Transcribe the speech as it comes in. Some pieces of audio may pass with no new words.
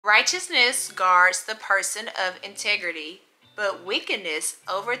Righteousness guards the person of integrity, but wickedness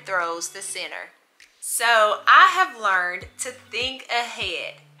overthrows the sinner. So I have learned to think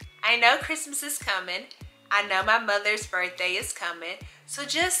ahead. I know Christmas is coming. I know my mother's birthday is coming. So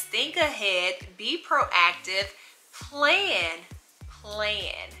just think ahead, be proactive, plan.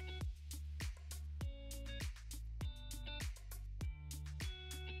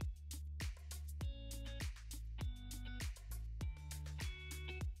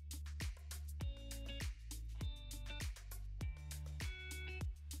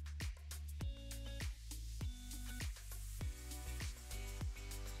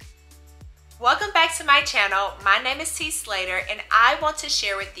 Welcome back to my channel. My name is T.Slater and I want to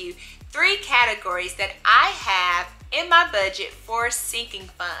share with you 3 categories that I have in my budget for sinking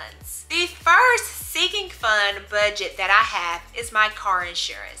funds. The first sinking fund budget that I have is my car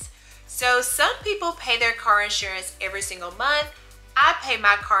insurance. So some people pay their car insurance every single month. I pay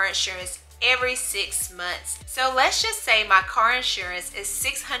my car insurance every 6 months. So let's just say my car insurance is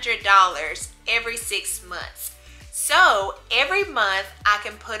 $600 every 6 months. So every month I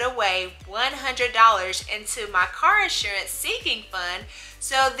can put away $100 into my car insurance sinking fund.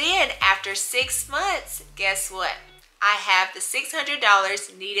 So then after 6 months, guess what? I have the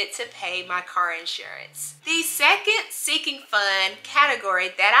 $600 needed to pay my car insurance. The second sinking fund category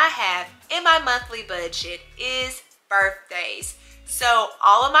that I have in my monthly budget is birthdays. So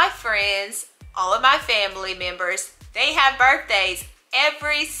all of my friends, all of my family members, they have birthdays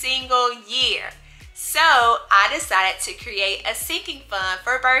every single year. So I decided to create a sinking fund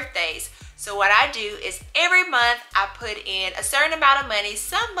for birthdays. So what I do is every month I put in a certain amount of money.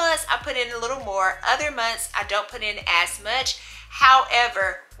 Some months I put in a little more, other months I don't put in as much.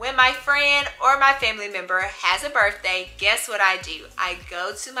 However, when my friend or my family member has a birthday, guess what I do? I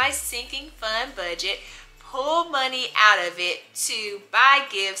go to my sinking fund budget, pull money out of it to buy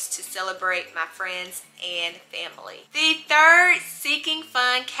gifts to celebrate my friends and family. The third sinking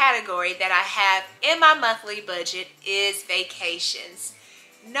fund category that I have in my monthly budget is vacations.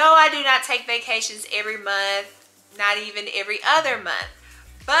 No, I do not take vacations every month, not even every other month.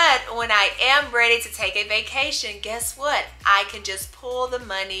 But when I am ready to take a vacation, guess what? I can just pull the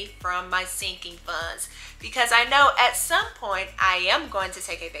money from my sinking funds because I know at some point I am going to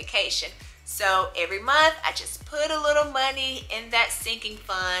take a vacation. So every month I just put a little money in that sinking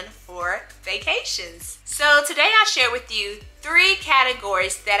fund for vacations. So today I share with you 3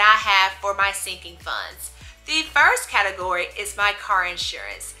 categories that I have for my sinking funds. The first category is my car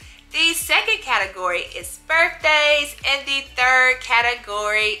insurance. The second category is birthdays, and the third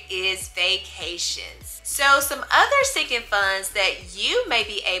category is vacations. So some other sinking funds that you may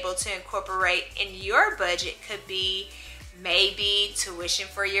be able to incorporate in your budget could be maybe tuition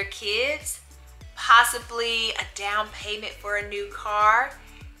for your kids, possibly a down payment for a new car.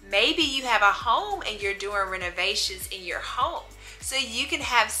 Maybe you have a home and you're doing renovations in your home. So you can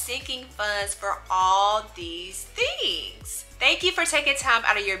have sinking funds for all these things. Thank you for taking time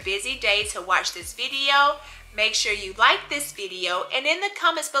out of your busy day to watch this video. Make sure you like this video, and in the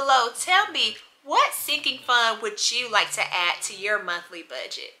comments below, tell me what sinking fund would you like to add to your monthly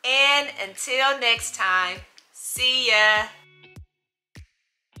budget. And until next time, see ya.